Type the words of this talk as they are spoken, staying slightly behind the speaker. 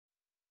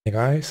Hey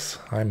guys,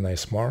 I'm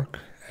NiceMark,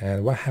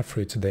 and what I have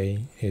for you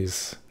today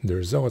is the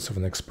results of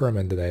an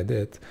experiment that I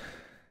did.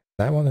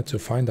 And I wanted to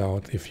find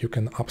out if you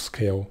can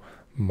upscale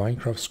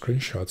Minecraft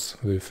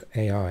screenshots with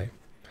AI.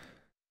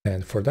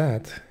 And for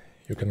that,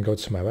 you can go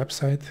to my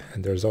website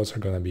and the results are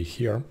going to be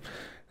here.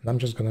 And I'm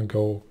just going to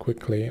go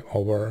quickly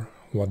over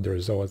what the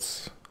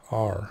results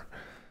are.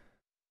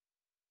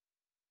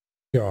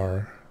 Here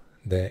are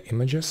the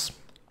images.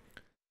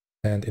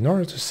 And in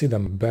order to see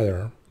them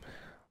better,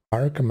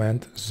 I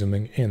recommend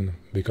zooming in,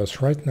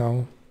 because right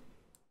now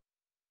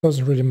it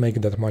doesn't really make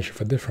that much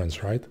of a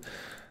difference, right?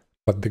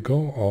 But the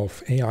goal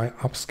of AI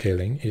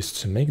upscaling is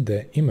to make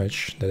the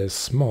image that is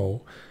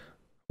small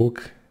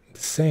look the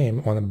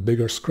same on a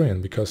bigger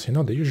screen, because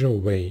the usual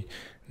way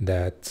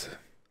that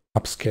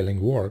upscaling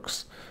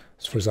works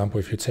is, for example,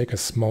 if you take a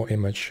small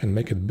image and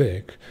make it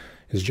big,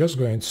 it's just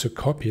going to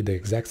copy the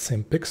exact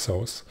same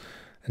pixels,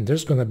 and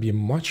there's going to be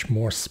much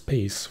more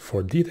space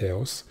for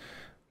details,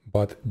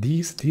 but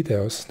these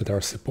details that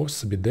are supposed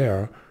to be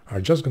there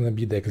are just going to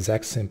be the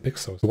exact same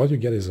pixels. So what you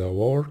get is a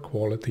lower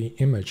quality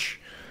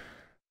image.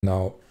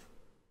 Now,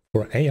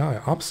 for AI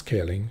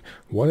upscaling,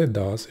 what it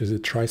does is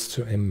it tries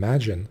to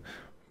imagine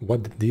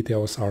what the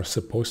details are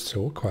supposed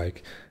to look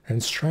like, and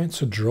it's trying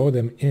to draw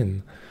them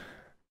in.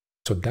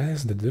 So that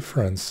is the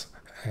difference,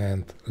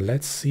 and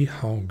let's see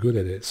how good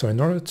it is. So in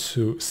order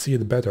to see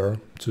it better,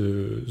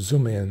 to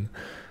zoom in,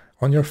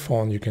 on your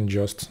phone you can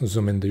just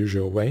zoom in the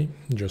usual way,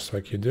 just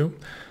like you do.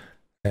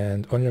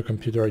 And on your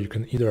computer you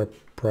can either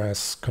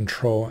press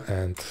Ctrl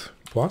and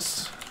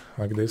plus,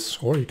 like this,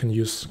 or you can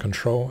use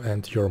Ctrl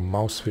and your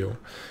mouse wheel.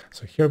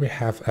 So here we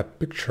have a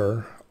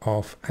picture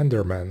of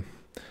Enderman.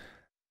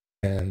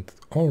 And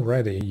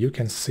already you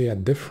can see a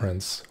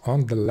difference.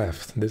 On the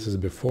left, this is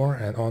before,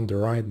 and on the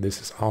right, this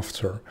is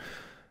after.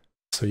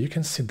 So you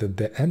can see that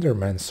the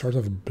Enderman sort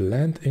of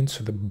blend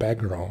into the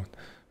background.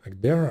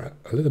 Like they're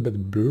a little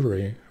bit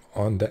blurry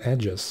on the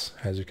edges,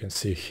 as you can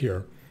see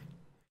here.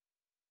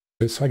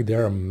 It's like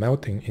they're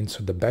melting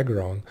into the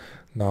background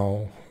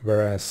now,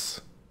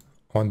 whereas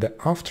on the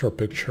after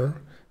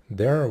picture,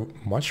 they're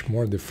much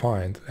more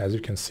defined, as you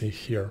can see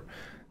here.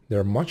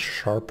 They're much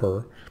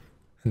sharper,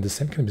 and the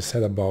same can be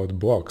said about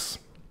blocks.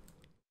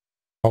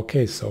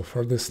 Okay, so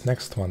for this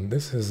next one,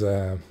 this is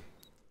a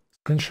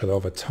screenshot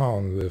of a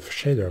town with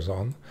shaders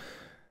on.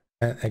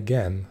 And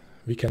again,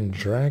 we can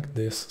drag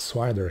this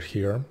slider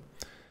here.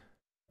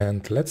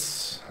 And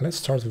let's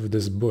start with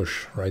this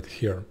bush right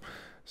here.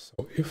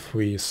 So if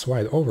we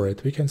slide over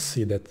it, we can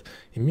see that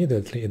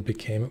immediately it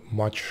became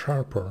much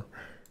sharper.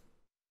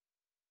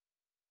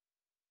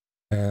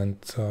 And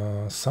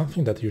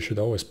something that you should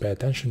always pay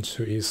attention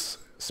to is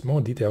small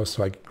details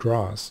like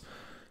grass.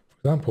 For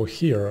example,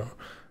 here,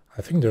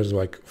 I think there's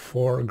like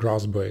 4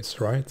 grass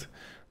blades, right?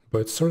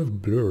 But it's sort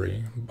of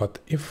blurry. But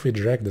if we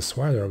drag the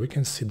slider, we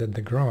can see that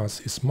the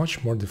grass is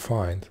much more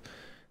defined.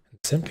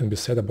 The same can be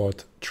said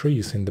about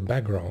trees in the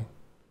background.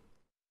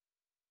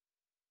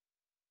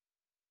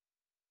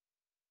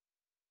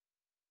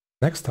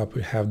 Next up,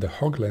 we have the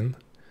hoglin.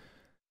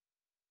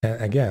 And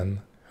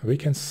again, we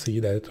can see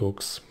that it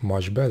looks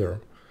much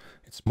better.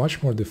 It's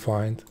much more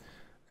defined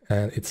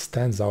and it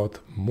stands out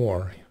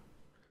more.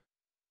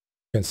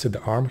 You can see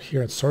the arm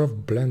here, it sort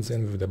of blends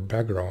in with the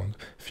background,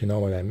 if you know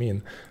what I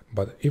mean.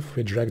 But if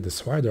we drag the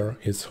slider,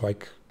 it's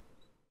like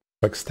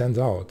stands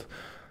out.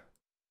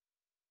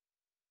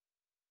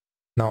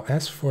 Now,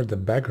 as for the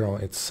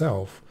background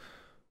itself,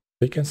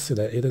 we can see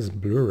that it is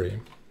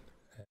blurry.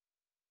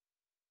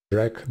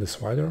 Drag the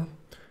slider,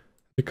 it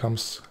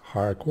becomes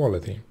higher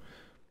quality.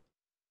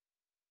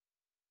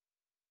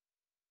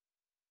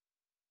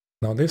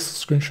 Now,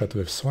 this screenshot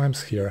with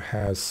slimes here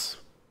has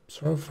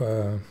sort of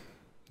a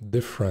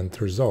different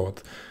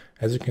result.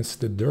 As you can see,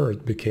 the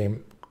dirt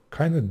became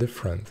kind of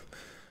different.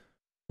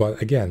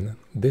 But again,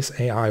 this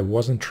AI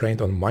wasn't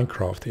trained on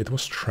Minecraft. It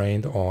was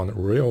trained on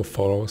real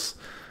photos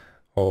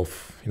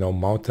of,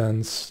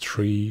 mountains,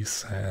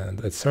 trees,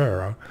 and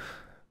etc.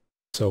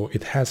 So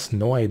it has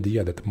no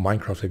idea that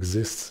Minecraft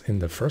exists in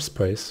the first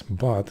place,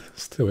 but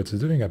still it's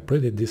doing a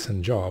pretty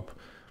decent job.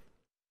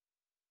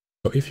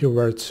 So if you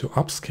were to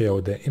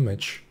upscale the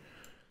image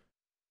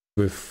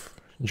with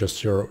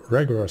just your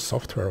regular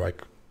software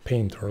like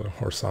Paint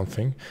or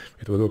something,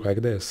 it would look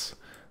like this.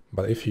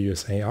 But if you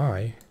use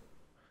AI,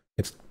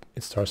 it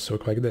starts to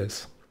look like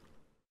this.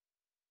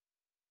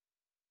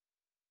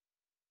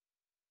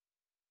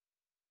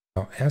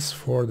 Now, as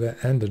for the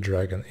Ender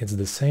Dragon, it's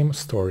the same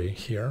story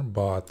here,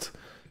 but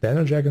the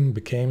Ender Dragon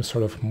became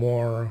sort of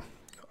more,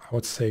 I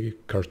would say,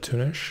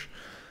 cartoonish,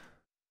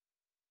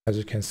 as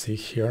you can see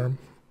here.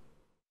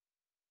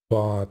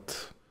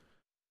 But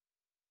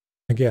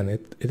again,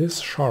 it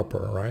is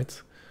sharper, right?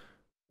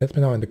 Let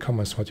me know in the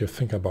comments what you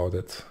think about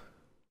it.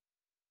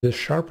 It is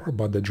sharper,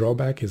 but the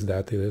drawback is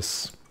that it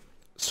is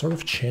sort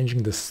of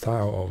changing the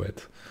style of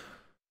it.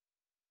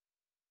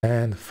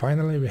 And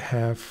finally, we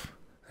have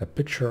a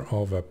picture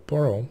of a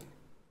portal.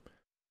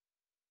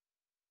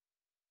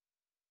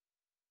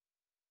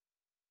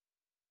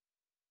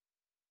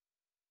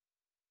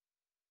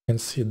 You can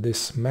see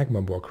this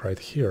magma block right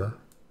here.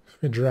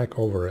 we drag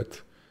over it,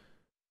 it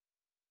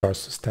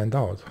starts to stand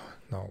out.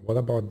 Now, what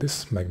about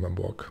this magma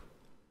block?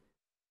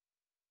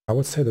 I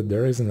would say that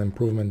there is an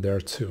improvement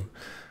there too.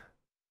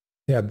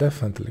 Yeah,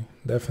 definitely.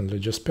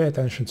 Just pay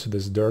attention to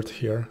this dirt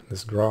here,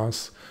 this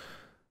grass.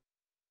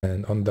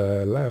 And on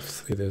the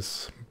left it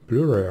is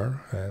blurrier,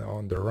 and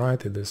on the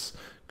right it is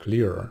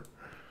clearer.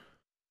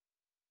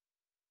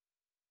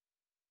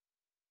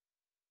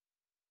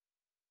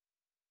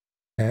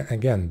 And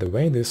again, the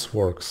way this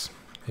works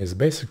is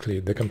basically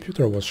the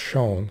computer was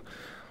shown,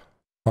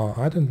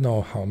 I don't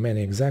know how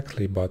many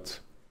exactly, but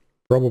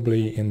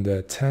probably in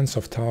the tens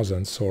of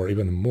thousands or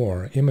even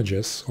more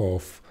images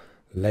of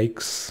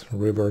lakes,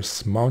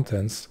 rivers,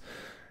 mountains.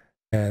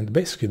 And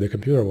basically the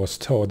computer was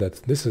told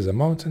that this is a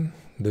mountain,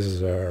 this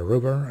is a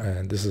river,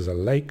 and this is a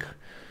lake.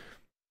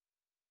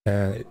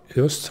 And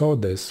it was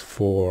told this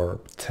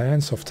for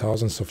tens of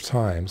thousands of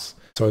times.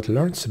 So it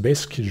learned to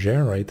basically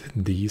generate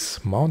these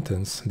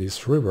mountains,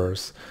 these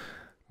rivers,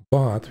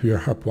 but we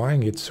are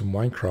applying it to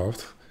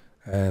Minecraft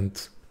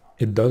and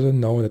it doesn't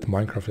know that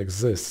Minecraft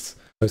exists.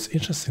 So it's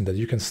interesting that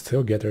you can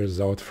still get a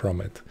result from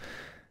it.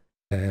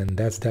 And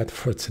that's that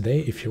for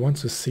today. If you want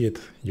to see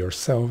it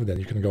yourself, then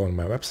you can go on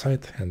my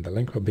website and the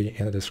link will be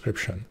in the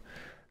description.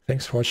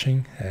 Thanks for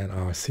watching and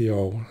I'll see you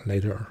all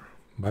later.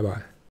 Bye bye.